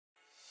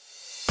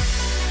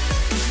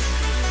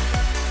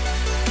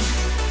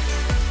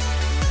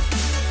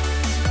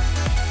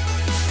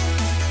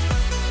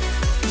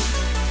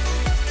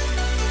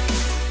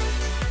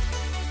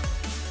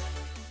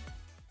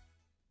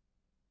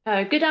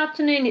Good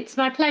afternoon. It's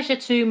my pleasure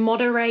to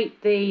moderate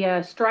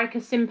the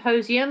STRYKER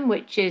Symposium,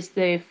 which is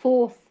the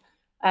fourth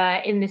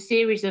in the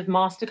series of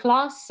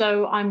masterclass.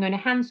 So I'm going to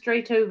hand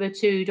straight over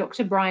to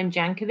Dr. Brian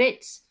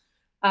Jankowitz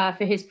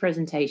for his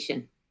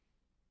presentation.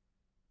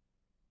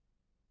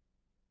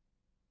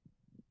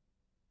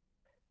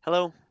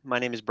 Hello, my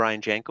name is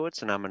Brian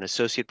Jankowitz, and I'm an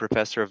associate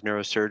professor of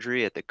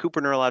neurosurgery at the Cooper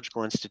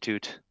Neurological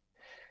Institute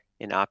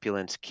in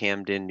opulent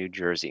Camden, New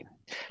Jersey.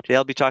 Today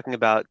I'll be talking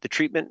about the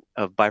treatment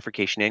of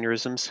bifurcation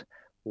aneurysms.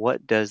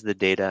 What does the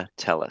data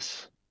tell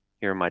us?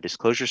 Here are my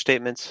disclosure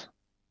statements.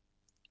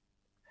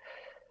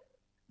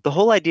 The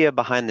whole idea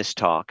behind this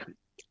talk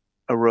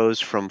arose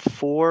from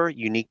 4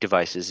 unique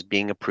devices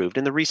being approved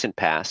in the recent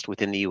past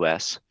within the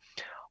US,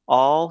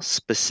 all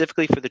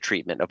specifically for the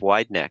treatment of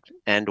wide neck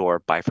and/or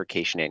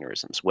bifurcation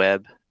aneurysms,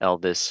 Webb,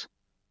 Elvis,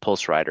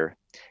 PulseRider,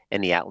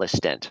 and the Atlas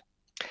stent.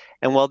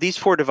 And while these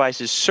 4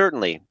 devices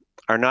certainly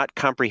are not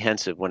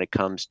comprehensive when it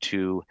comes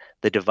to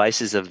the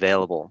devices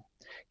available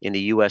in the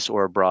US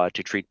or abroad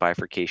to treat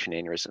bifurcation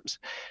aneurysms,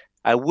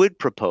 I would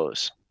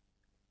propose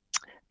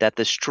that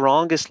the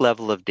strongest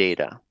level of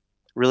data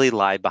really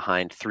lie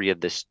behind 3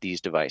 of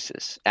these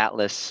devices: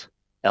 Atlas,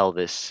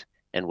 Elvis,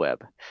 and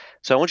Webb.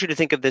 So I want you to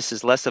think of this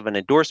as less of an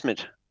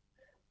endorsement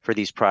for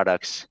these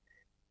products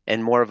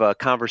and more of a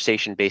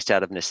conversation based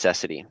out of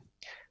necessity,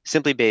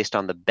 simply based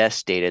on the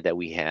best data that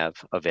we have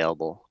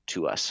available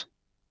to us.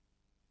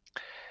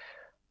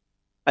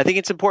 I think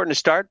it's important to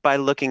start by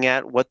looking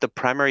at what the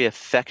primary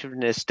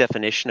effectiveness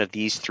definition of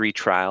these 3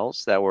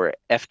 trials that were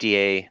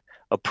FDA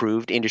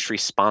approved, industry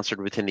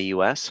sponsored within the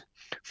US.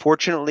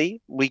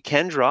 Fortunately, we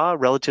can draw a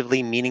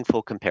relatively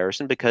meaningful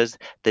comparison because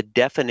the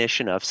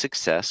definition of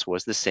success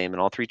was the same in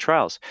all 3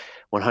 trials.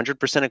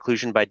 100%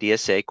 occlusion by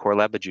DSA, core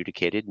lab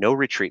adjudicated, no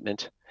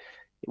retreatment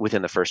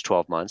within the first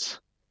 12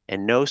 months,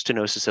 and no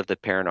stenosis of the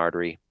parent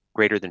artery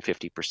greater than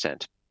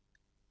 50%.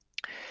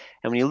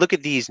 And when you look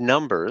at these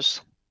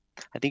numbers,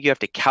 I think you have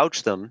to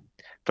couch them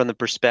from the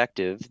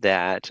perspective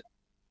that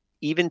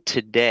even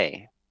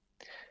today,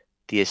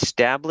 the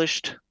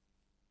established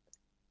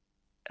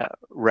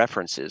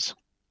references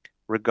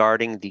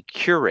regarding the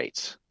cure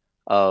rates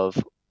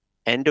of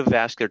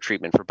endovascular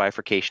treatment for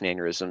bifurcation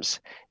aneurysms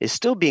is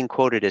still being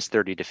quoted as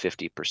 30 to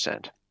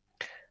 50%.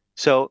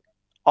 So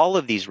all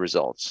of these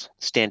results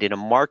stand in a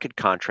marked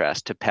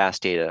contrast to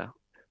past data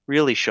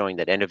really showing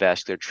that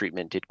endovascular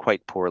treatment did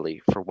quite poorly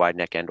for wide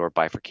neck and/or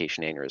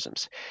bifurcation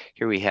aneurysms.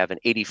 Here we have an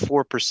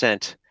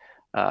 84%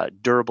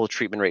 durable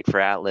treatment rate for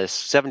Atlas,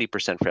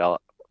 70%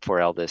 for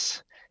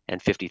Elvis,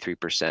 and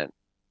 53%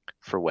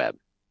 for Webb.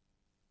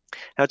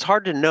 Now, it's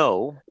hard to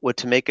know what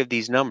to make of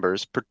these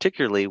numbers,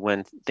 particularly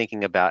when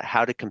thinking about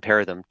how to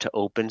compare them to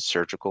open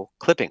surgical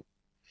clipping.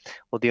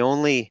 Well, the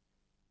only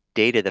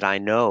data that I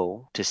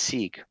know to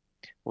seek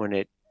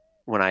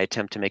when I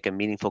attempt to make a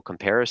meaningful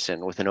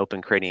comparison with an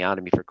open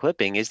craniotomy for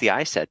clipping is the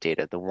ISAT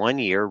data, the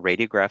 1-year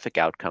radiographic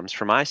outcomes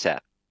from ISAT,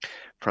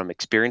 from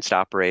experienced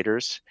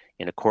operators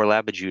in a core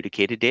lab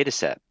adjudicated data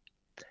set.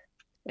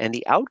 And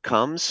the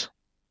outcomes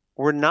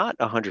were not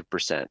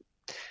 100%.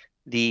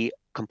 The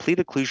complete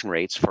occlusion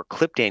rates for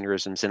clipped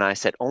aneurysms in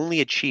ISAT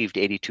only achieved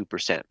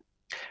 82%,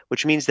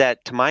 which means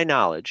that, to my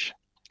knowledge,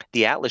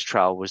 the Atlas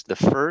trial was the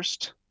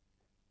first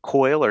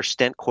coil or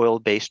stent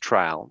coil-based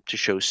trial to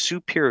show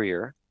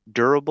superior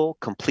durable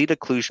complete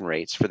occlusion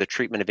rates for the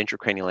treatment of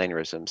intracranial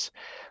aneurysms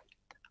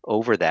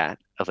over that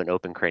of an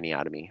open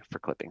craniotomy for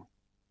clipping.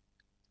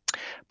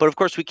 But of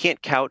course, we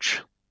can't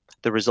couch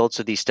the results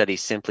of these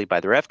studies simply by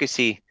their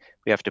efficacy.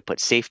 We have to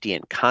put safety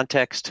in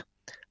context.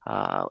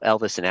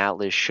 Elvis and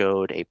Atlas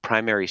showed a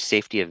primary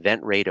safety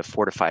event rate of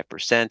 4 to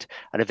 5%,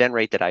 an event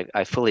rate that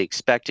I fully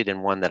expected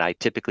and one that I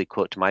typically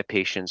quote to my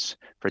patients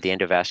for the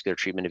endovascular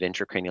treatment of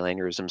intracranial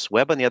aneurysms.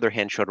 Webb, on the other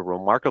hand, showed a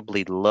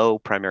remarkably low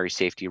primary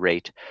safety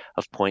rate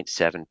of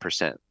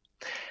 0.7%.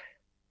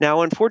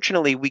 Now,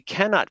 unfortunately, we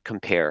cannot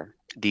compare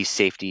these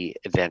safety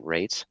event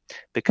rates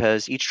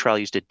because each trial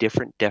used a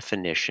different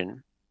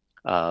definition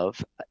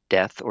of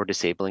death or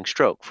disabling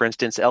stroke. For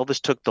instance,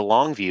 Elvis took the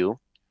long view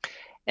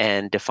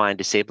and defined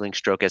disabling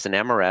stroke as an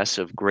MRS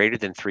of greater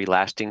than 3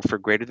 lasting for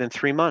greater than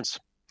 3 months.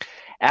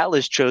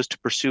 Atlas chose to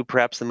pursue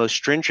perhaps the most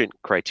stringent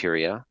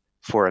criteria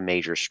for a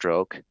major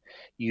stroke,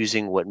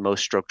 using what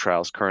most stroke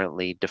trials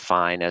currently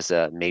define as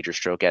a major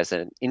stroke as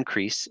an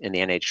increase in the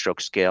NIH stroke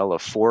scale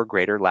of 4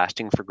 greater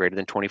lasting for greater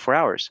than 24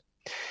 hours.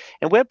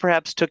 And Webb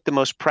perhaps took the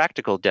most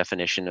practical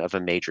definition of a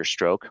major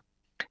stroke,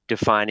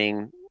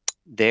 defining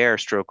their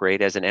stroke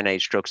rate as an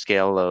NIH stroke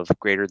scale of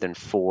greater than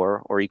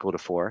 4 or equal to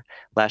 4,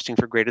 lasting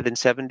for greater than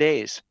 7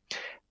 days.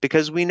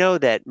 Because we know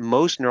that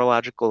most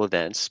neurological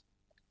events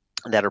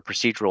that are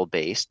procedural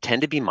based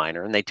tend to be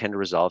minor and they tend to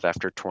resolve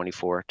after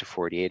 24 to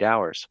 48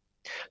 hours.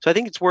 So I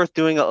think it's worth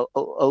doing a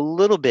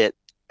little bit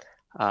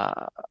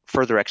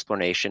further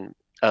explanation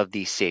of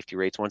these safety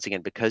rates, once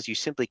again, because you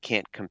simply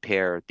can't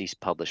compare these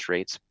published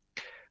rates.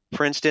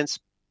 For instance,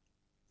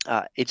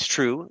 It's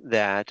true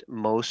that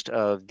most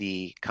of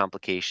the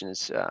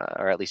complications,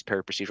 or at least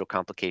periprocedural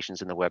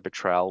complications in the Weber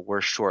trial,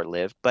 were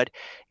short-lived, but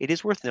it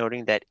is worth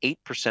noting that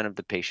 8% of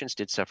the patients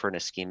did suffer an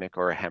ischemic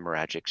or a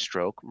hemorrhagic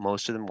stroke,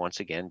 most of them, once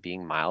again,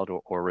 being mild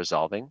or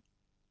resolving.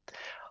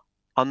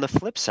 On the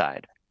flip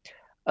side,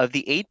 of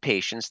the 8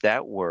 patients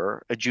that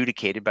were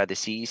adjudicated by the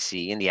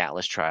CEC in the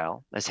ATLAS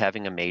trial as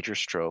having a major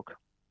stroke,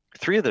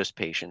 3 of those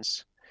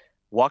patients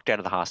walked out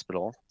of the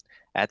hospital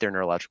at their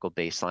neurological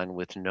baseline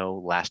with no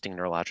lasting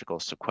neurological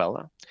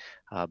sequela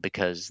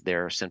because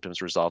their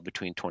symptoms resolved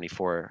between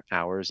 24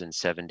 hours and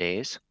 7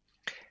 days,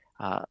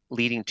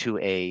 leading to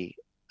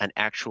an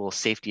actual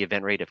safety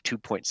event rate of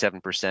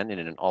 2.7% in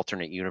an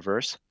alternate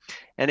universe.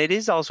 And it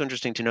is also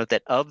interesting to note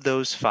that of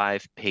those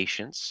 5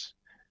 patients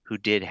who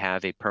did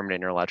have a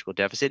permanent neurological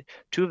deficit,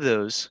 2 of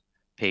those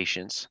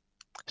patients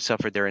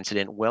suffered their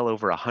incident well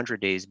over 100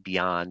 days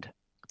beyond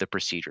the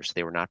procedure. So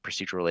they were not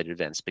procedure-related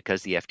events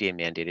because the FDA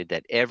mandated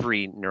that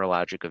every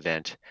neurologic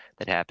event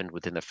that happened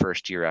within the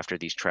first year after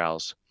these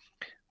trials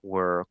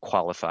were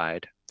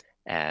qualified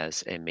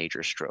as a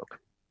major stroke.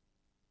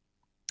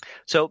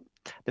 So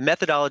the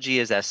methodology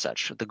is as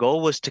such. The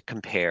goal was to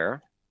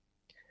compare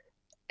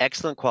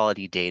excellent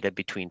quality data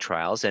between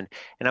trials, and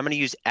I'm going to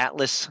use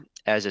ATLAS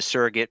as a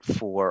surrogate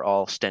for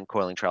all stent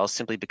coiling trials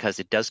simply because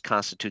it does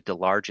constitute the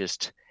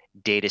largest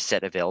data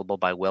set available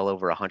by well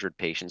over 100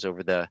 patients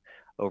over the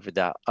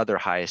other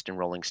highest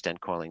enrolling stent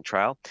coiling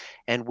trial.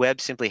 And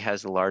Webb simply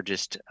has the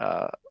largest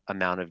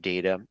amount of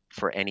data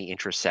for any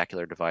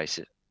intrasaccular device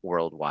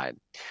worldwide.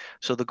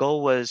 So the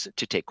goal was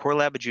to take core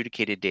lab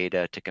adjudicated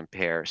data to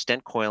compare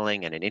stent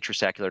coiling and an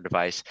intrasaccular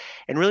device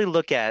and really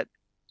look at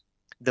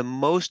the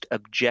most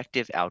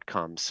objective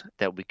outcomes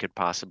that we could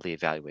possibly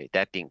evaluate,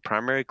 that being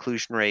primary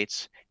occlusion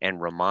rates and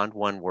Ramond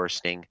 1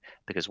 worsening,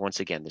 because once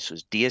again, this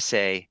was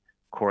DSA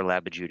core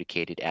lab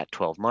adjudicated at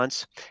 12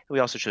 months. We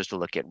also chose to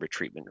look at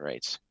retreatment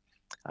rates.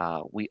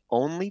 We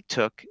only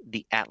took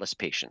the ATLAS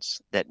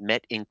patients that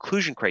met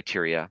inclusion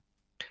criteria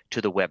to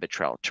the Webbit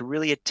trial to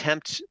really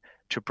attempt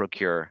to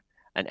procure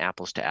an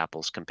apples to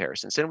apples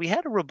comparison. So we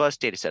had a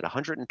robust data set,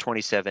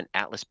 127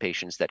 ATLAS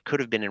patients that could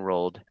have been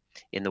enrolled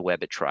in the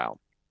Webbit trial.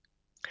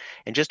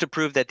 And just to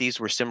prove that these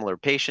were similar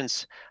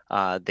patients,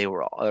 they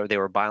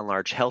were by and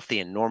large healthy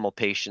and normal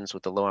patients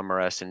with a low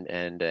MRS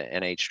and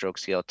NIH stroke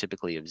scale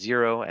typically of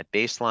 0 at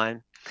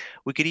baseline.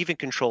 We could even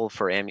control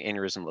for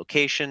aneurysm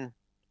location,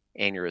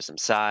 aneurysm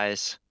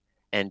size,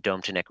 and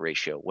dome to neck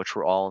ratio, which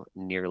were all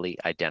nearly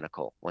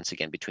identical, once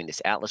again, between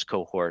this ATLAS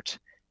cohort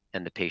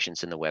and the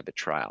patients in the Webbit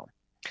trial.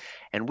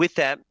 And with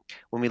that,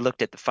 when we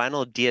looked at the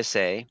final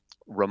DSA,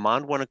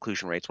 Ramond 1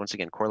 occlusion rates, once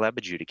again, core lab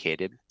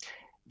adjudicated,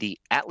 the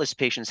ATLAS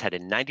patients had a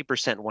 90%,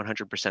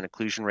 100%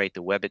 occlusion rate.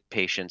 The Webbit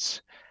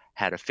patients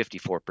had a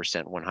 54%,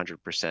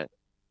 100%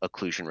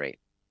 occlusion rate.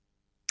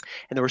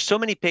 And there were so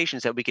many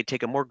patients that we could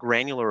take a more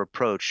granular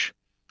approach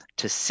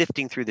to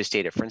sifting through this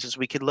data. For instance,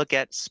 we could look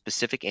at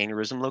specific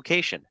aneurysm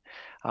location.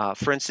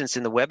 For instance,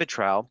 in the Webbit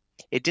trial,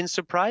 it didn't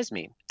surprise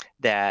me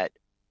that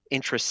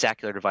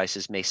intrasaccular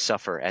devices may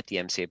suffer at the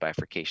MCA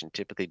bifurcation,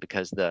 typically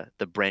because the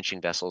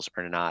branching vessels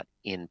are not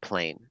in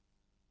plane.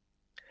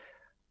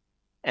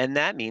 And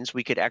that means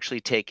we could actually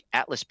take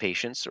ATLAS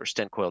patients or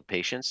stent coiled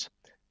patients,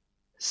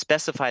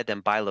 specify them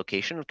by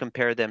location, and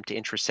compare them to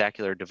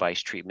intrasaccular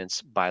device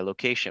treatments by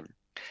location.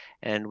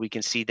 And we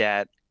can see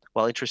that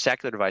while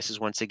intrasaccular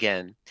devices, once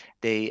again,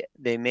 they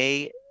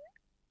may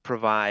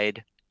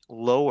provide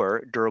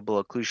lower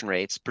durable occlusion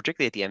rates,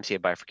 particularly at the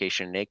MCA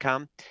bifurcation and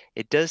ACOM,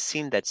 it does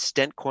seem that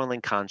stent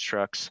coiling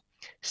constructs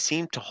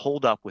seem to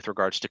hold up with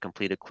regards to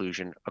complete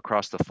occlusion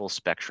across the full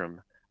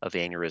spectrum of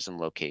aneurysm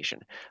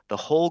location. The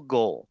whole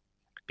goal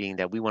being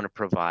that we want to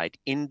provide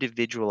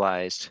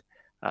individualized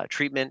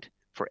treatment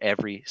for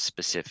every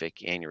specific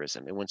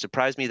aneurysm. It wouldn't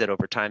surprise me that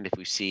over time, if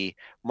we see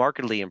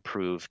markedly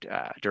improved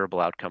durable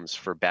outcomes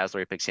for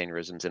basilar apex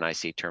aneurysms and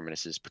ICA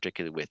terminuses,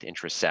 particularly with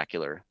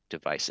intrasaccular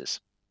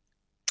devices.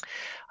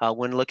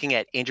 When looking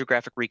at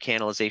angiographic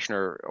recanalization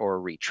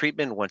or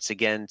retreatment, once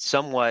again,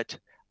 somewhat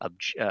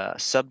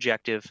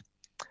subjective,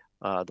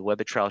 the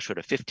Webbit trial showed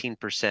a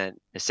 15%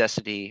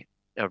 necessity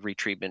of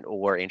retreatment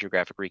or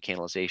angiographic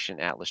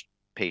recanalization. ATLAS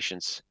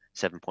patients,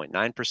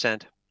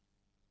 7.9%.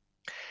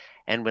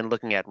 And when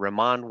looking at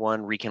Ramond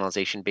 1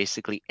 recanalization,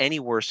 basically any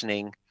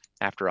worsening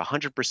after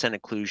 100%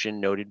 occlusion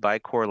noted by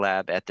core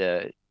lab at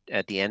the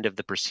end of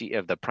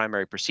the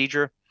primary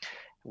procedure,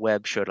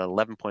 Webb showed an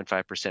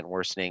 11.5%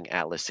 worsening,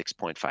 ATLAS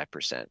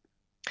 6.5%.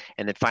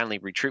 And then finally,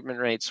 retreatment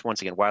rates,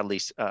 once again,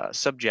 wildly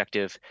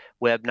subjective,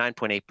 Webb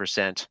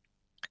 9.8%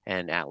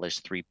 and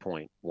ATLAS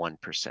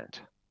 3.1%.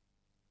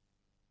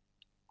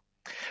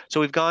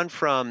 So we've gone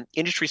from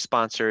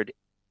industry-sponsored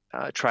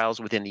trials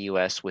within the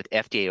US with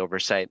FDA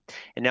oversight,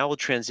 and now we'll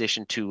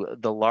transition to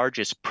the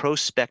largest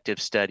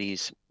prospective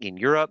studies in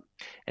Europe,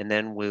 and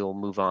then we'll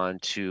move on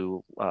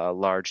to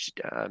large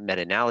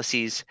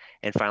meta-analyses,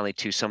 and finally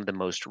to some of the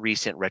most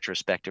recent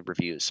retrospective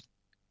reviews.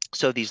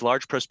 So these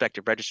large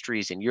prospective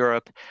registries in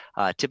Europe,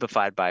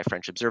 typified by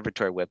French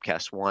Observatory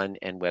Webcast 1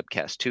 and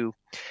Webcast 2.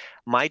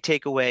 My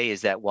takeaway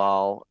is that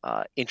while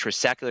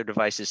intrasaccular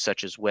devices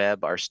such as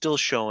Webb are still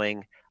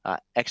showing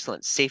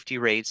excellent safety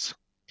rates,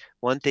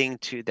 one thing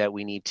that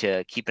we need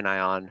to keep an eye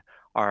on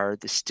are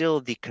still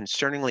the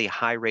concerningly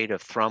high rate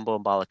of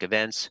thromboembolic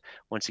events.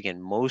 Once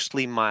again,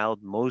 mostly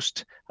mild.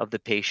 Most of the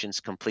patients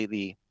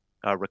completely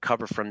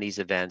recover from these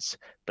events,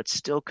 but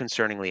still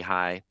concerningly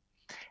high.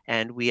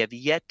 And we have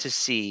yet to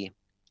see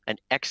an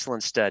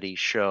excellent study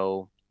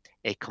show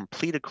a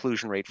complete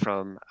occlusion rate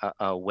from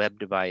a Webb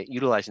device,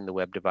 utilizing the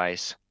Webb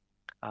device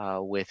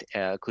with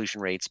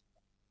occlusion rates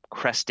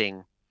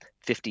cresting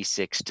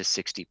 56 to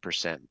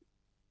 60%.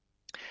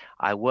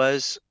 I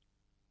was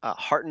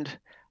heartened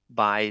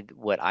by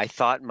what I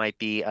thought might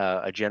be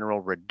a general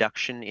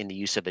reduction in the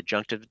use of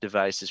adjunctive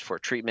devices for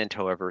treatment.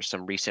 However,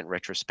 some recent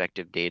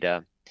retrospective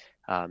data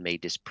may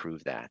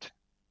disprove that.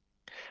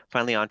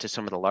 Finally, on to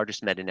some of the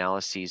largest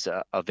meta-analyses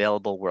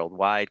available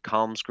worldwide.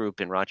 Calm's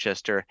group in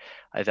Rochester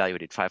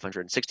evaluated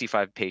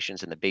 565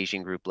 patients, and the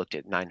Beijing group looked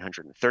at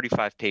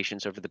 935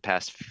 patients over the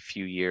past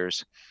few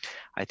years.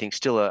 I think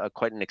still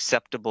quite an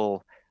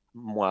acceptable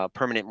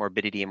permanent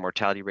morbidity and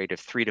mortality rate of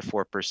 3 to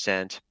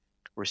 4%.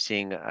 We're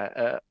seeing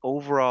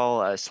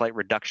overall a slight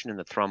reduction in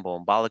the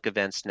thromboembolic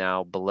events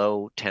now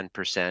below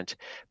 10%,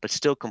 but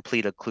still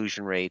complete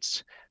occlusion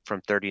rates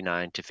from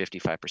 39 to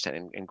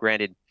 55%. And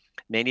granted,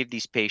 many of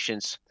these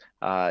patients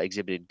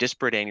exhibited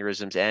disparate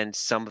aneurysms, and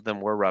some of them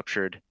were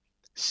ruptured,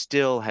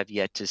 still have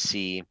yet to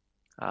see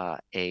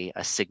a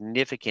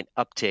significant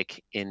uptick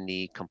in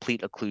the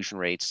complete occlusion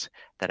rates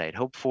that I had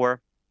hoped for.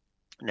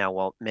 Now,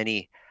 while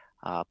many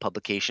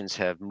publications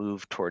have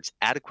moved towards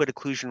adequate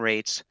occlusion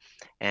rates,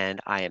 and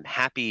I am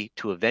happy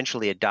to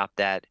eventually adopt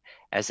that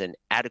as an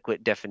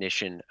adequate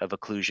definition of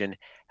occlusion.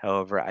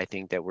 However, I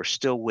think that we're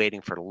still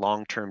waiting for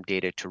long-term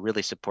data to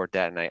really support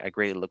that, and I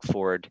greatly look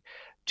forward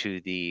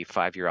to the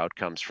 5-year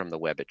outcomes from the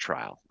Webb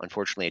trial.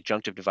 Unfortunately,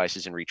 adjunctive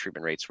devices and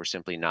retreatment rates were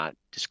simply not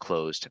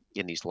disclosed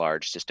in these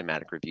large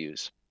systematic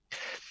reviews.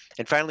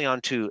 And finally,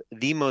 on to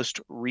the most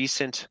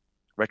recent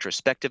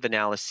retrospective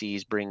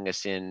analyses, bringing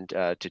us in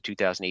to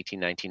 2018,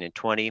 19, and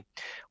 20.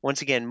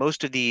 Once again,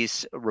 most of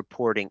these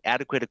reporting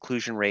adequate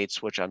occlusion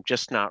rates, which I'm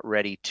just not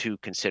ready to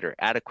consider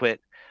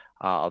adequate,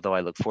 although I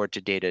look forward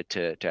to data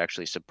to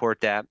actually support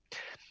that.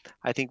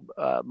 I think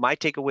my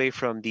takeaway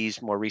from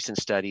these more recent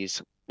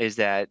studies is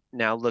that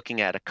now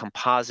looking at a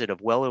composite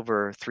of well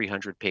over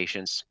 300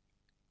 patients,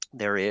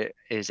 there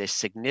is a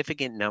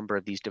significant number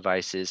of these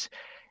devices,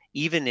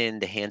 even in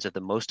the hands of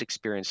the most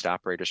experienced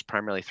operators,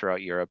 primarily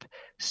throughout Europe,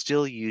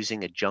 still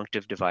using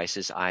adjunctive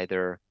devices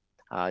either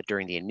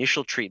during the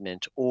initial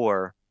treatment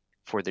or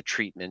for the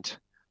treatment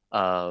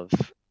of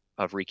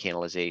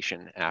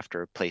recanalization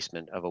after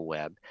placement of a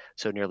Webb.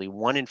 So nearly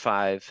 1 in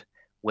 5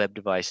 Webb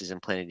devices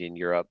implanted in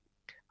Europe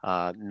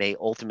may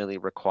ultimately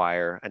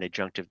require an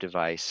adjunctive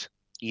device,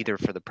 either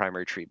for the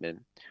primary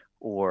treatment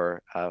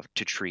or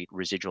to treat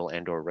residual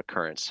and/or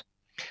recurrence.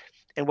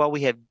 And while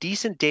we have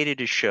decent data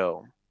to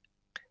show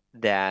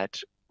that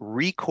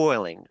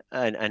recoiling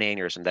an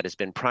aneurysm that has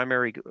been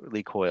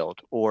primarily coiled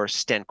or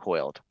stent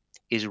coiled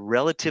is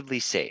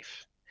relatively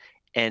safe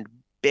and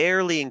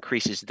barely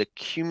increases the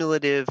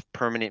cumulative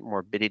permanent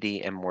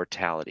morbidity and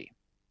mortality,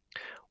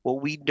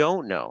 what we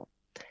don't know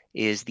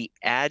is the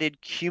added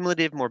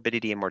cumulative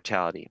morbidity and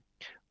mortality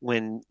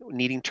when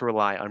needing to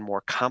rely on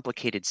more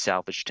complicated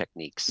salvage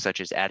techniques, such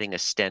as adding a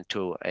stent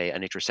to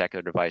an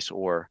intrasaccular device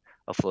or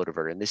a flow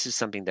diverter. And this is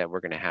something that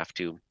we're going to have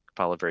to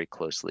follow very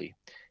closely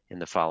in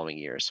the following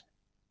years.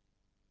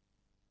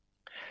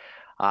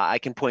 I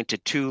can point to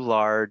 2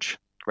 large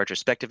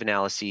retrospective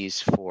analyses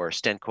for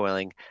stent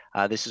coiling.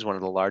 This is one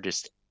of the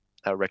largest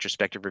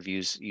retrospective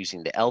reviews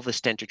using the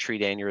LINNC to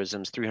treat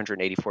aneurysms,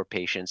 384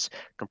 patients,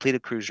 complete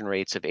occlusion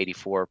rates of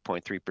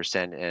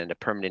 84.3%, and a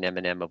permanent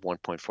M&M of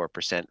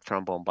 1.4%,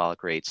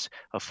 thromboembolic rates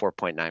of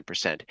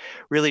 4.9%,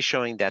 really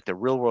showing that the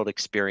real-world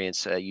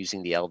experience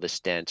using the LINNC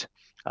stent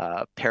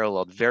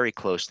paralleled very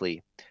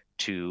closely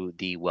to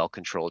the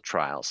well-controlled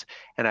trials.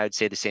 And I would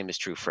say the same is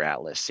true for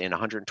Atlas. In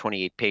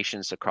 128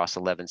 patients across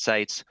 11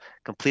 sites,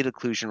 complete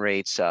occlusion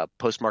rates,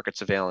 post-market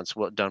surveillance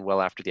done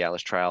well after the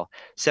Atlas trial,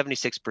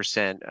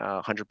 76%,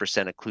 100%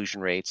 occlusion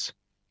rates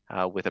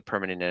with a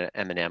permanent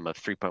M&M of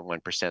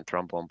 3.1%,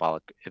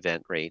 thromboembolic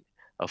event rate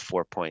of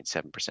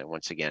 4.7%,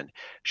 once again,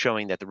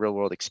 showing that the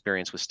real-world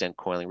experience with stent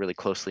coiling really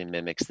closely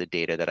mimics the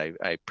data that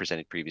I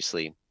presented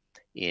previously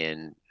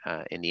in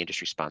the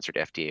industry-sponsored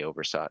FDA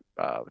oversight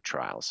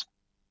trials.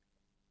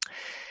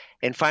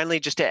 And finally,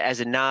 just as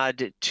a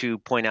nod to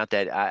point out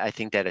that I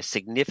think that a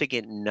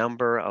significant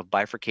number of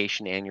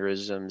bifurcation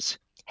aneurysms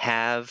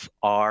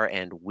are,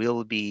 and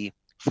will be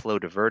flow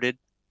diverted.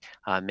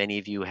 Many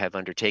of you have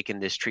undertaken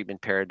this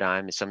treatment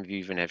paradigm, and some of you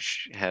even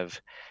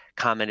have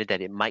commented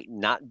that it might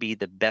not be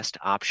the best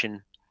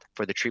option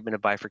for the treatment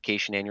of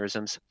bifurcation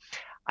aneurysms.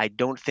 I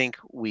don't think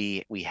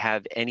we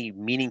have any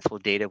meaningful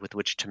data with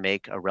which to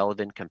make a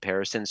relevant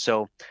comparison.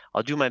 So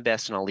I'll do my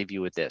best and I'll leave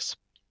you with this.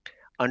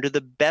 under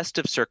the best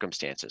of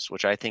circumstances,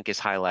 which I think is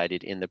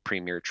highlighted in the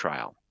premier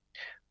trial,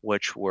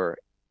 which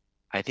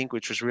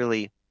was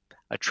really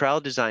a trial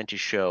designed to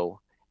show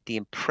the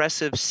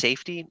impressive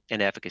safety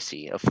and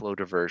efficacy of flow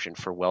diversion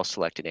for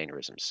well-selected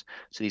aneurysms.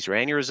 So these are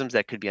aneurysms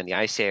that could be on the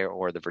ICA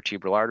or the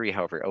vertebral artery.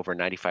 However, over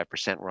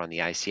 95% were on the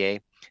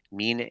ICA.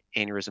 Mean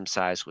aneurysm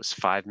size was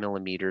 5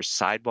 millimeters,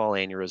 sidewall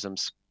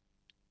aneurysms.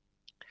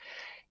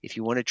 If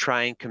you want to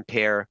try and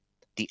compare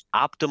the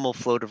optimal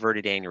flow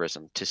diverted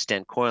aneurysm to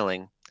stent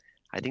coiling,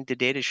 I think the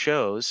data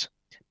shows,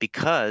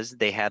 because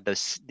they had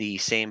the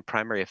same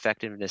primary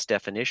effectiveness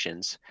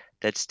definitions,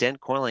 that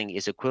stent coiling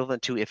is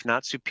equivalent to, if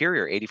not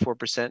superior,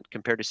 84%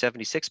 compared to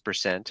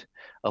 76%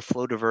 of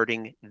flow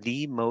diverting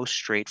the most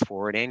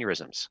straightforward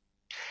aneurysms.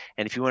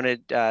 And if you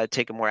want to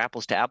take a more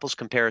apples to apples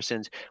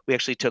comparisons, we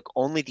actually took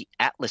only the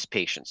Atlas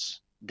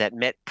patients that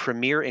met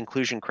premier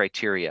inclusion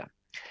criteria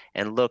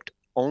and looked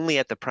only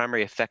at the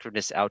primary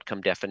effectiveness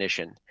outcome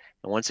definition,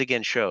 and once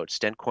again showed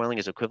stent coiling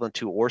is equivalent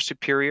to or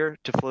superior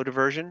to flow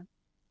diversion.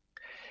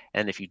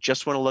 And if you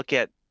just want to look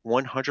at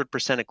 100%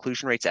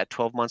 occlusion rates at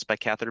 12 months by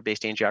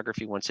catheter-based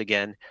angiography, once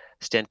again,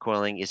 stent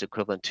coiling is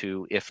equivalent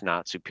to, if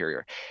not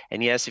superior.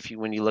 And yes,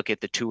 when you look at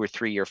the 2 or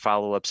 3 year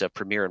follow-ups of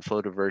premier and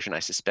flow diversion, I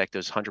suspect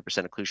those 100%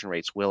 occlusion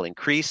rates will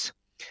increase.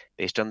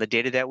 Based on the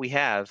data that we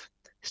have,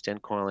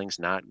 stent coiling's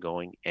not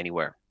going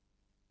anywhere.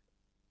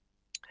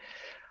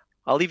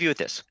 I'll leave you with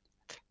this.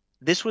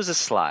 This was a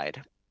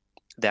slide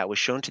that was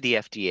shown to the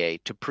FDA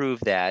to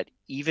prove that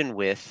even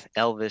with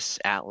Elvis,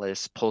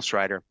 Atlas,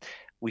 PulseRider,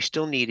 we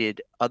still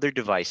needed other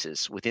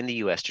devices within the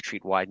US to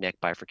treat wide neck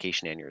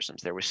bifurcation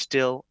aneurysms. There was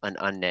still an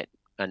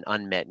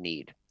unmet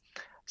need.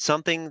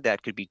 Something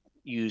that could be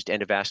used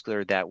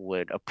endovascular that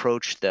would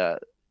approach the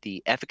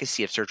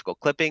efficacy of surgical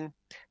clipping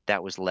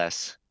that was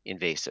less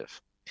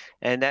invasive.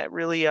 And that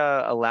really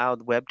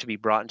allowed Webb to be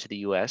brought into the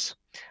US.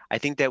 I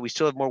think that we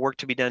still have more work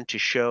to be done to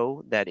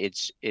show that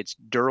its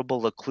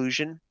durable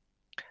occlusion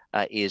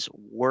is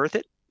worth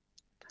it.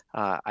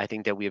 I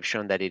think that we have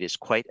shown that it is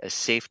quite a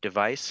safe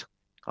device,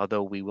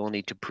 although we will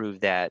need to prove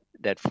that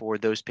for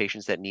those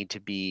patients that need to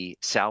be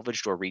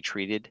salvaged or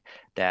retreated,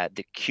 that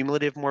the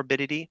cumulative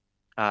morbidity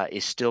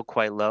is still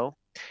quite low.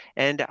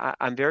 And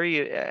I'm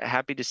very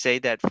happy to say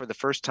that for the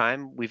first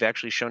time, we've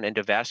actually shown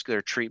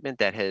endovascular treatment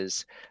that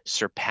has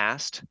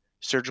surpassed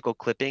surgical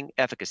clipping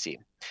efficacy.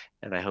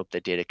 And I hope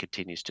that data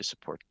continues to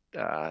support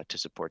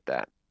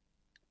that.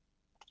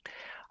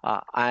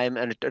 I am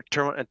an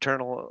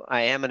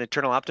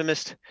eternal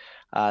optimist,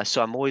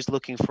 so I'm always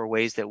looking for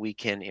ways that we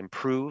can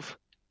improve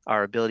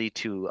our ability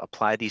to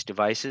apply these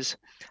devices.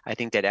 I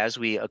think that as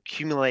we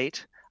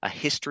accumulate a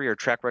history or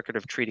track record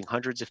of treating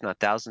hundreds, if not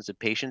thousands of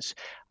patients,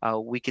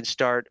 we can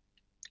start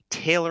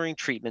tailoring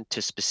treatment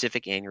to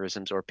specific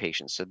aneurysms or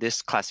patients. So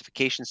this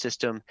classification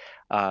system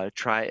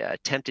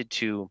attempted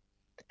to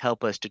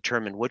help us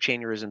determine which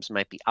aneurysms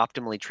might be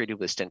optimally treated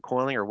with stent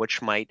coiling or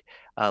which might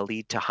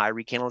lead to high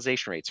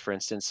recanalization rates. For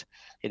instance,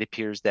 it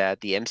appears that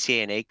the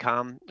MCA and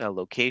ACOM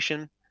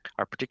location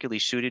are particularly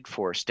suited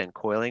for stent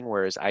coiling,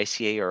 whereas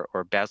ICA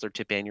or basilar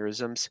tip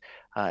aneurysms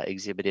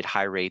exhibited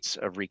high rates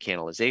of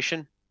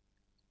recanalization.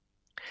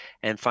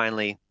 And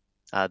finally,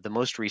 the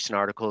most recent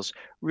articles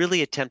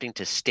really attempting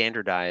to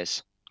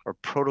standardize or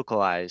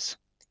protocolize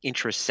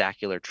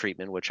intrasaccular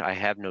treatment, which I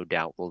have no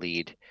doubt will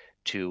lead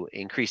to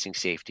increasing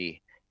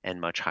safety and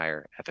much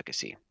higher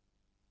efficacy.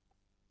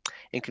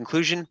 In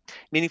conclusion,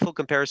 meaningful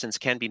comparisons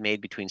can be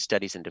made between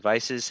studies and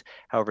devices.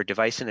 However,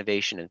 device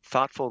innovation and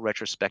thoughtful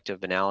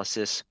retrospective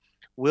analysis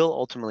will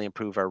ultimately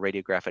improve our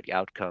radiographic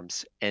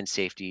outcomes and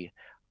safety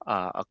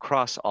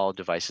across all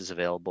devices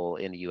available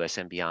in the US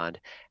and beyond.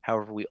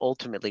 However, we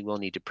ultimately will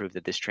need to prove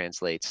that this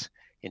translates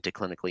into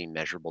clinically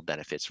measurable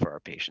benefits for our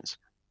patients.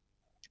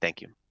 Thank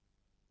you.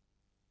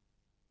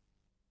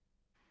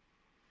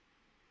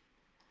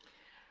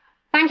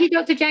 Thank you,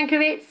 Dr.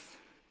 Jankowitz.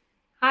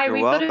 Hi, You're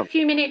we've welcome. got a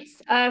few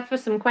minutes for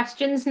some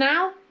questions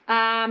now.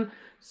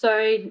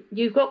 So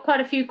you've got quite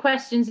a few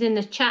questions in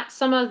the chat.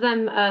 Some of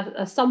them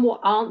are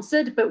somewhat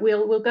answered, but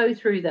we'll go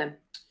through them.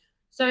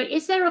 So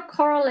is there a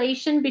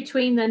correlation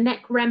between the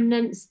neck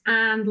remnants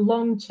and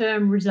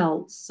long-term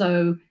results,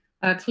 so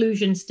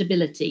occlusion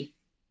stability?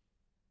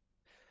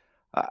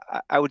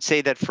 I would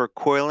say that for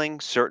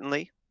coiling,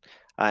 certainly,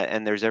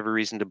 and there's every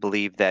reason to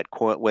believe that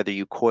whether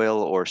you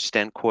coil or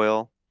stent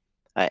coil,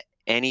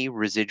 any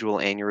residual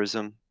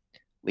aneurysm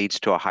leads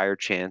to a higher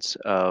chance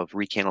of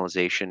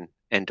recanalization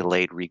and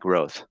delayed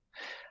regrowth.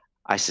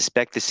 I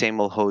suspect the same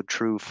will hold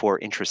true for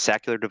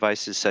intrasaccular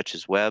devices such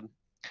as Webb.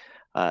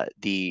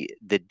 The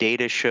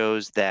data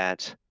shows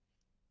that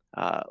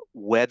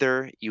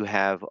whether you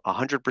have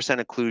 100%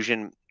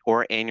 occlusion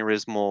or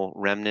aneurysmal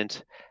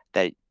remnant,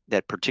 that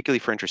particularly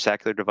for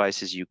intrasaccular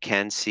devices, you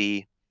can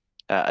see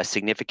a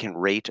significant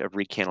rate of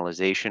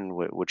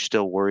recanalization, which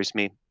still worries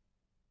me.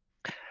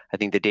 I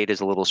think the data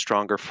is a little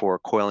stronger for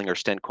coiling or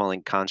stent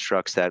coiling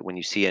constructs, that when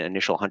you see an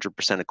initial 100%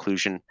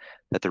 occlusion,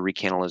 that the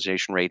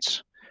recanalization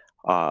rates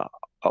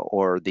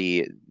or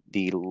the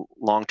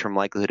long-term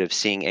likelihood of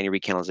seeing any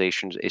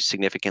recanalization is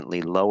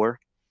significantly lower.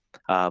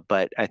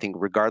 But I think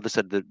regardless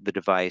of the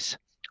device,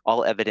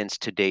 all evidence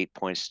to date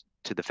points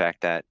to the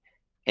fact that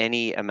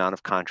any amount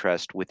of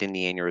contrast within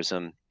the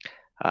aneurysm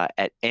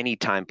at any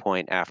time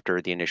point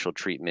after the initial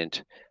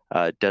treatment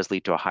does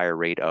lead to a higher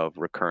rate of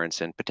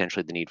recurrence and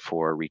potentially the need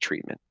for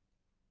retreatment.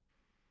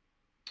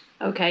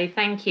 Okay,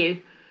 thank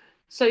you.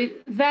 So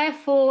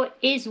therefore,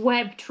 is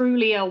Webb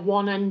truly a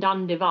one and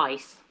done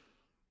device?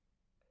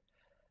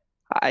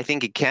 I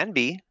think it can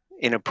be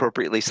in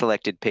appropriately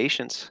selected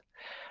patients.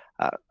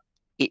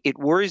 It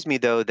worries me,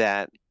 though,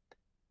 that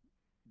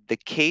the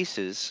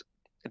cases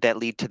that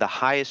lead to the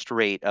highest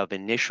rate of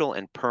initial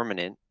and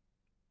permanent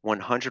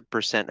 100%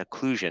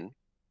 occlusion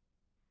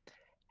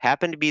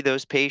happen to be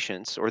those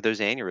patients or those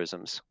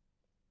aneurysms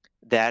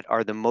that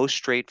are the most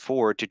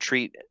straightforward to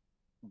treat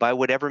by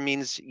whatever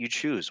means you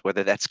choose,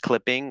 whether that's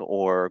clipping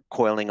or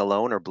coiling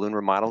alone or balloon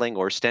remodeling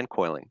or stent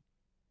coiling.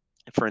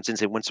 For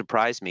instance, it wouldn't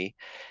surprise me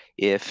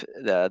if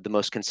the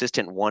most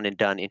consistent one and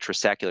done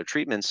intrasaccular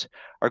treatments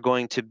are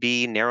going to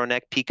be narrow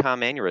neck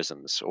PCOM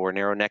aneurysms or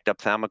narrow necked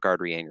ophthalmic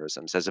artery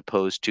aneurysms, as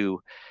opposed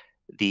to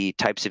the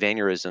types of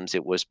aneurysms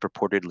it was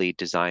purportedly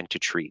designed to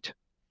treat.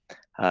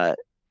 I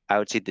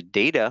would say the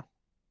data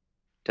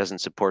doesn't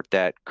support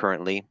that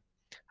currently.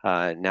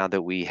 Now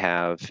that we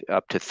have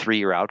up to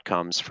 3-year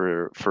outcomes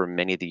for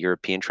many of the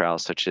European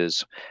trials, such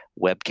as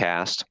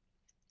Webcast,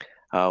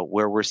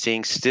 where we're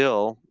seeing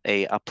still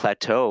a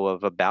plateau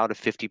of about a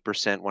 50%,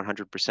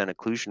 100%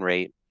 occlusion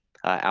rate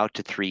out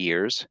to 3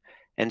 years,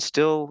 and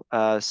still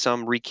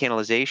some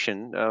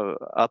recanalization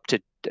up to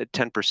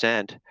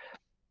 10%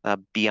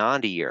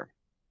 beyond a year.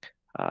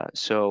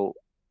 So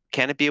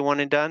can it be a one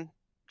and done?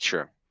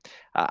 Sure.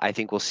 I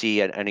think we'll see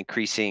an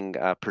increasing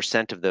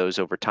percent of those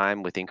over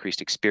time with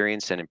increased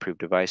experience and improved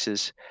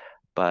devices,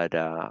 but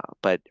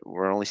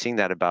we're only seeing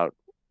that about,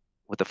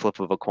 with the flip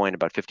of a coin,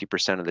 about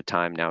 50% of the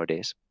time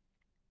nowadays.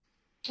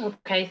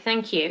 Okay,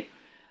 thank you.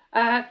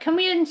 Can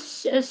we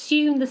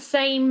assume the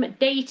same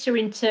data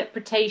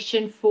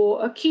interpretation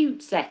for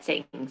acute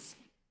settings?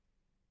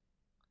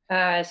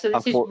 So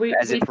this is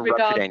with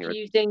regard to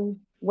using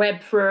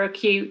Webb for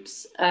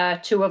acutes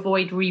to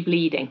avoid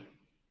rebleeding.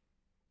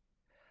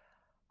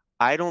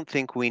 I don't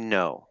think we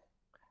know.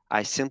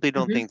 I simply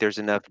don't think there's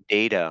enough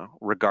data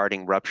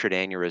regarding ruptured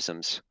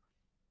aneurysms,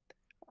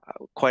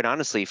 quite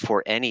honestly,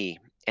 for any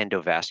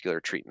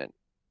endovascular treatment.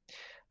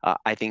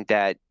 I think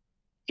that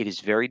it is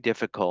very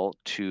difficult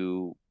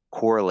to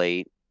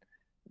correlate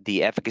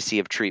the efficacy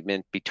of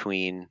treatment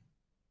between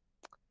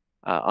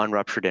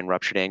unruptured and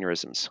ruptured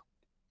aneurysms.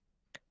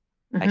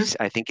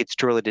 I think it's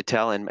too early to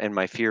tell, and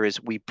my fear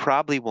is we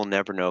probably will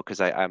never know,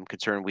 because I'm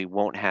concerned we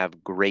won't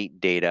have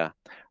great data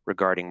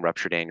regarding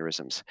ruptured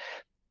aneurysms.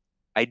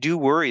 I do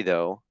worry,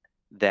 though,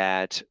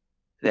 that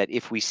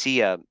if we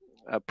see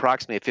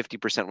approximately a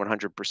 50%,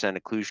 100%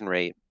 occlusion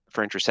rate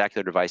for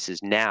intrasaccular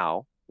devices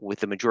now, with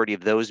the majority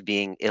of those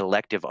being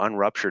elective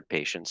unruptured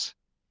patients,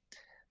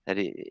 that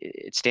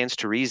it stands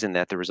to reason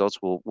that the results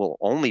will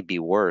only be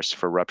worse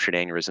for ruptured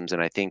aneurysms.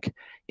 And I think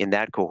in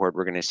that cohort,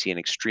 we're going to see an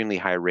extremely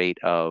high rate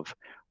of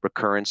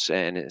recurrence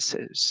and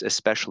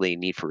especially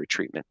need for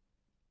retreatment.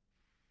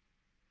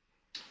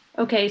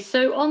 Okay,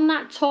 so on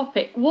that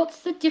topic, what's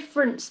the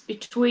difference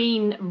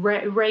between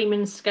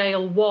Raman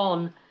scale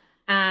 1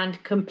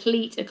 and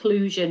complete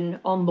occlusion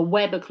on the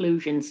Webb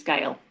occlusion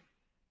scale?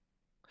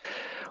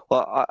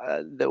 Well,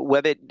 the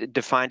Webb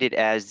defined it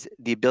as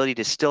the ability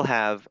to still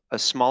have a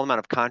small amount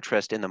of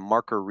contrast in the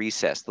marker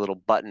recess, the little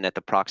button at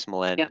the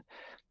proximal end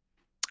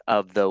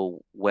of the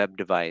Webb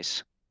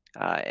device.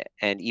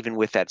 And even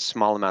with that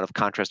small amount of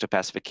contrast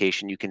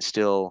opacification, you can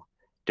still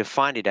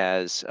define it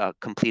as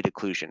complete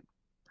occlusion.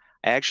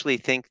 I actually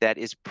think that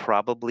is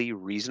probably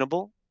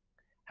reasonable.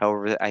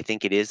 However, I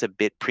think it is a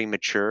bit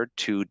premature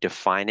to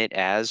define it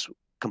as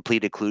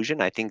complete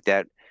occlusion. I think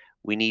that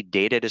we need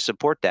data to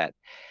support that.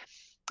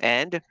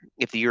 And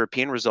if the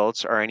European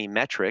results are any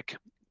metric,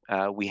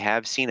 we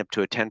have seen up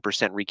to a 10%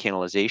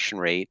 recanalization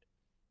rate,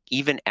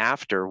 even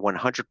after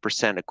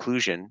 100%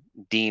 occlusion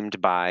deemed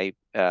by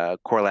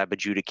core lab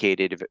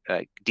adjudicated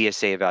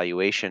DSA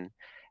evaluation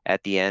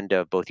at the end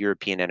of both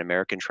European and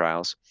American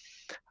trials.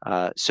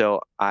 So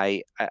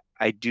I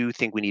do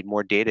think we need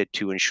more data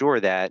to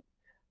ensure that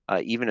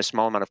even a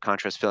small amount of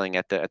contrast filling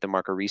at the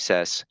marker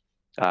recess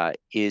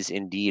is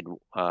indeed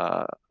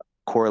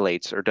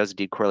correlates, or does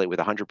indeed correlate with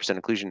 100%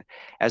 occlusion,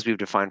 as we've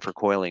defined for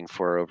coiling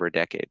for over a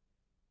decade.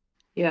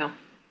 Yeah.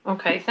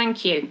 Okay.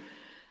 Thank you.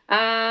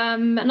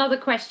 Another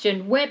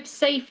question. Webb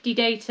safety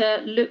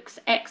data looks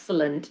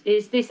excellent.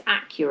 Is this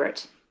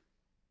accurate?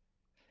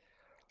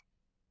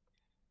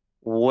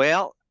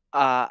 Well,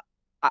 I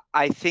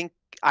think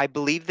I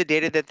believe the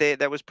data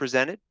that was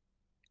presented.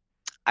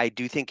 I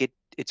do think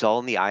it's all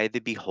in the eye of the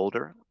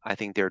beholder. I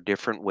think there are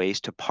different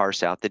ways to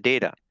parse out the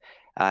data.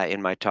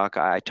 In my talk,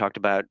 I talked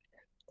about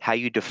how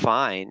you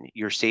define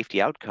your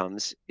safety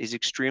outcomes is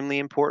extremely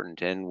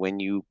important. And when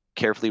you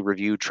carefully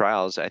review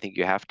trials, I think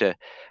you have to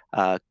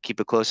keep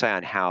a close eye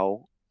on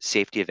how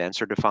safety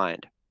events are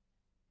defined.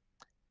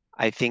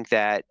 I think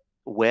that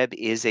Webb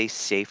is a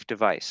safe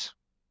device.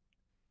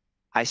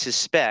 I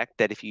suspect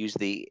that if you use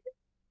the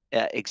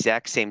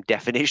exact same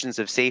definitions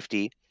of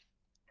safety,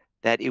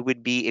 that it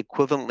would be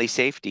equivalently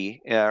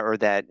safety, or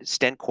that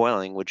stent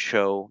coiling would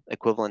show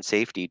equivalent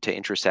safety to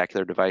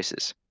intrasaccular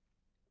devices.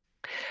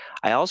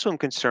 I also am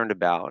concerned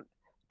about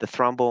the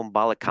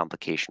thromboembolic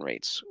complication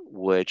rates,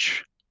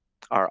 which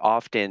are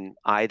often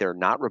either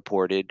not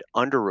reported,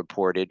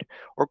 underreported,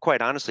 or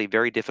quite honestly,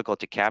 very difficult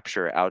to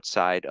capture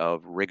outside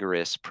of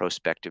rigorous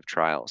prospective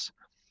trials.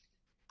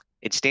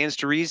 It stands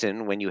to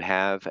reason when you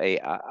have a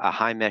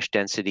high mesh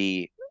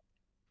density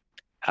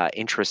or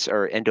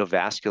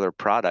endovascular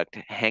product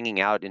hanging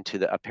out into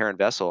the apparent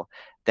vessel,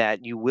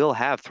 that you will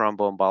have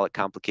thromboembolic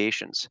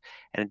complications.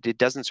 And it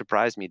doesn't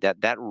surprise me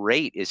that that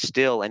rate is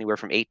still anywhere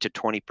from 8 to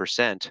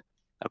 20%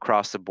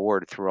 across the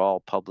board through all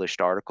published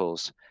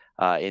articles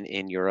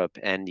in Europe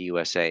and the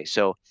USA.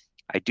 So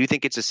I do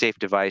think it's a safe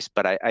device,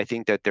 but I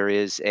think that there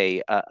is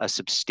a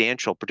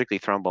substantial, particularly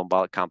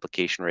thromboembolic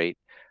complication rate.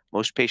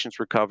 Most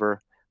patients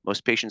recover.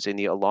 Most patients in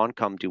the long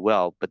come do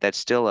well, but that's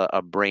still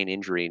a brain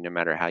injury no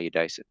matter how you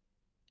dice it.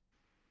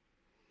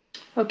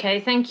 Okay,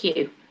 thank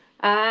you.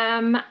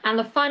 And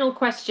the final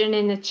question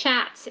in the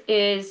chat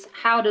is,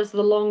 how does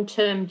the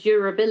long-term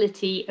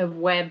durability of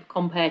Webb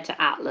compare to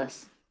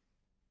Atlas?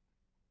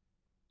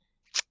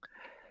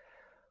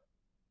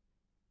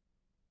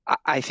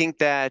 I think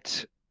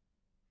that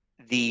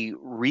the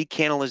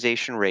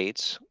recanalization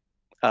rates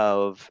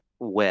of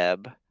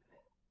Webb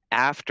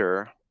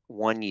after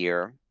 1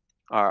 year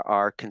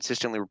are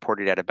consistently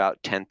reported at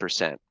about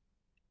 10%.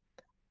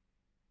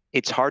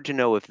 It's hard to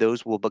know if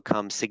those will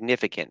become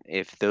significant,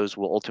 if those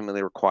will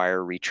ultimately require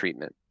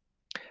retreatment.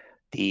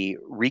 The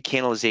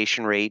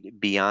recanalization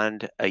rate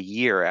beyond a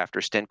year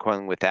after stent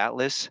coiling with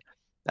Atlas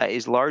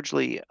is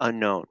largely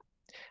unknown.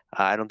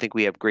 I don't think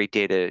we have great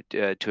data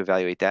to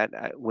evaluate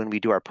that. When we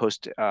do our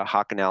post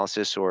hoc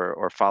analysis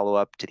or follow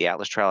up to the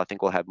Atlas trial, I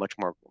think we'll have much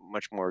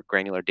more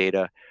granular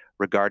data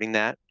regarding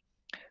that.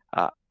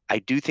 I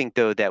do think,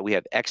 though, that we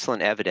have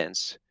excellent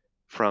evidence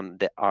from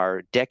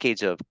our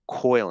decades of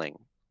coiling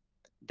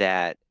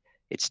that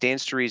it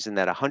stands to reason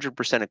that 100%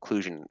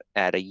 occlusion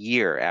at a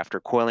year after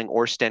coiling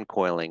or stent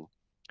coiling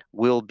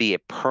will be a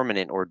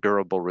permanent or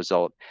durable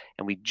result,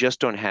 and we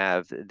just don't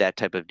have that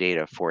type of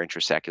data for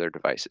intrasaccular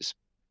devices.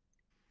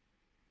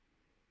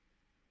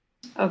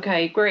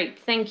 Okay, great,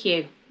 thank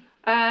you.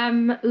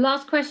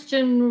 Last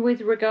question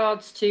with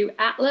regards to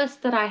Atlas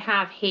that I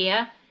have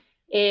here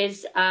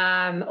is,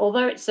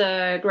 although it's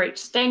a great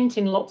stent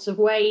in lots of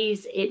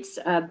ways, it's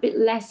a bit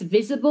less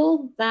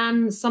visible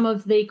than some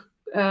of the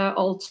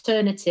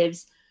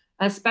alternatives,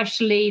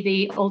 especially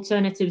the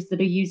alternatives that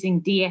are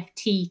using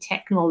DFT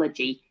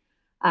technology.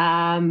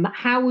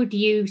 How would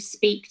you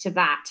speak to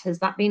that? Has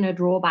that been a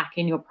drawback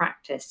in your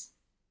practice?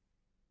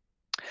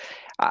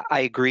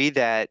 I agree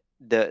that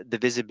the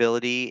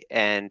visibility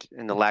and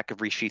the lack of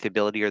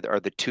resheathability are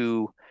the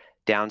two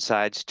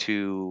downsides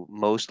to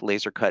most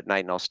laser cut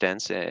nitinol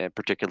stents,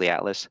 particularly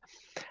Atlas.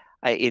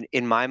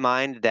 In my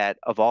mind, that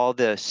of all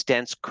the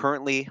stents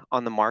currently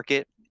on the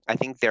market, I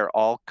think they're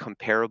all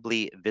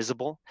comparably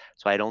visible.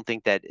 So I don't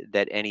think that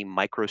any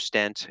micro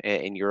stent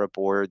in Europe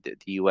or the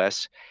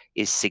US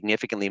is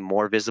significantly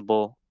more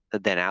visible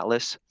than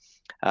Atlas.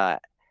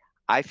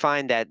 I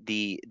find that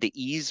the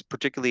ease,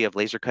 particularly of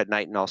laser cut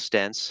nitinol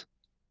stents,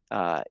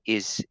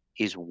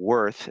 is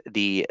worth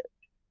the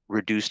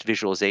reduced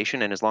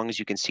visualization, and as long as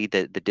you can see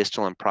the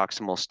distal and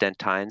proximal stent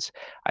tines,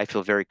 I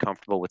feel very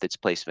comfortable with its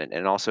placement.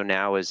 And also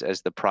now, as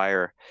the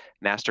prior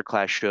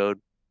masterclass showed,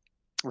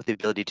 with the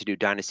ability to do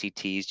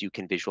DynaCTs, you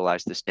can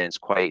visualize the stents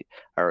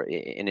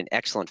in an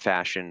excellent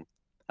fashion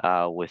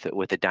with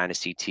a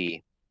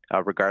DynaCT,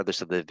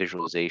 regardless of the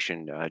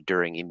visualization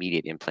during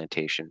immediate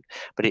implantation.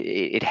 But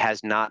it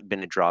has not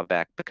been a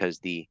drawback because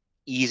the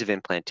ease of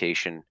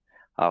implantation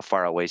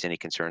far outweighs any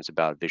concerns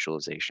about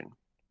visualization.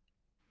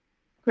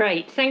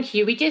 Great, thank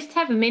you. We just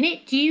have a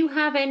minute. Do you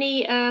have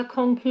any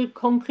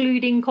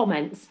concluding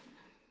comments?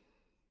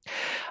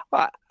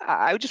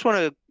 I just want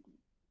to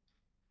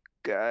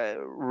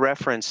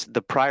reference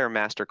the prior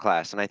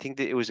masterclass, and I think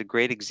that it was a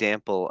great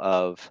example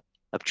of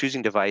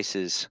choosing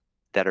devices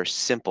that are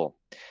simple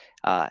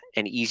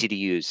and easy to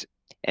use,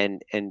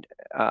 and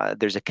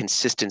there's a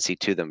consistency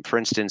to them. For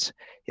instance,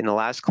 in the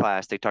last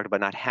class, they talked about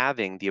not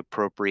having the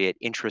appropriate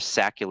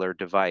intrasaccular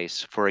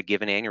device for a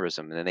given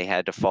aneurysm, and then they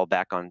had to fall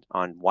back on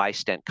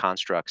Y-stent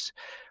constructs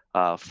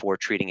for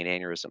treating an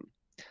aneurysm.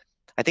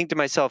 I think to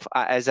myself,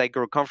 as I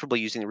grow comfortable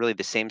using really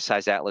the same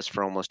size Atlas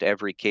for almost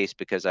every case,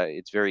 because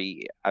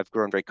I've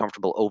grown very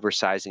comfortable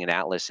oversizing an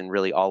Atlas in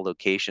really all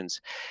locations,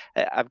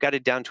 I've got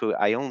it down to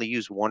I only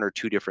use 1 or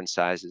 2 different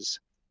sizes.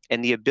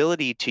 And the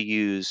ability to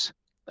use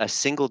a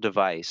single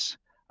device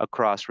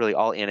across really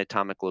all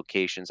anatomic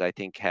locations, I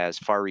think, has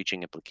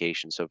far-reaching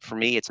implications. So for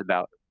me, it's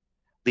about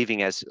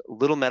leaving as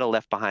little metal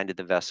left behind in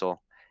the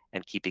vessel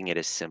and keeping it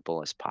as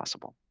simple as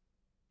possible.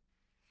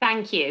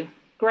 Thank you.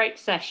 Great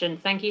session.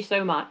 Thank you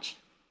so much.